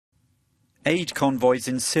Aid convoys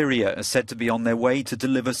in Syria are said to be on their way to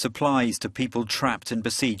deliver supplies to people trapped in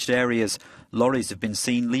besieged areas. Lorries have been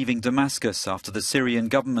seen leaving Damascus after the Syrian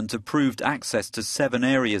government approved access to 7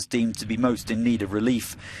 areas deemed to be most in need of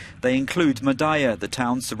relief. They include Madaya, the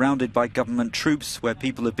town surrounded by government troops where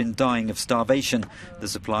people have been dying of starvation. The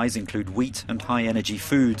supplies include wheat and high-energy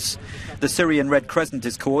foods. The Syrian Red Crescent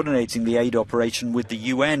is coordinating the aid operation with the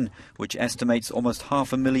UN, which estimates almost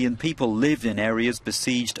 500,000 people live in areas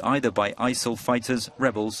besieged either by ISIL fighters,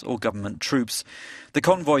 rebels or government troops. The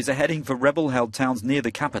convoys are heading for rebel-held towns near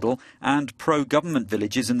the capital and pro-government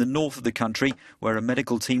villages in the north of the country, where a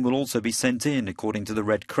medical team will also be sent in, according to the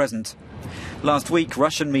Red Crescent. Last week,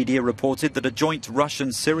 Russian media reported that a joint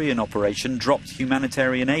Russian-Syrian operation dropped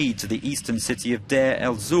humanitarian aid to the eastern city of Deir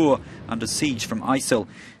el-Zur under siege from ISIL.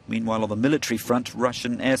 Meanwhile, on the military front,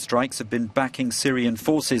 Russian airstrikes have been backing Syrian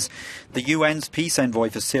forces. The UN's peace envoy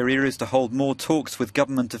for Syria is to hold more talks with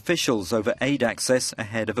government officials over aid access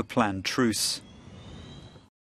ahead of a planned truce.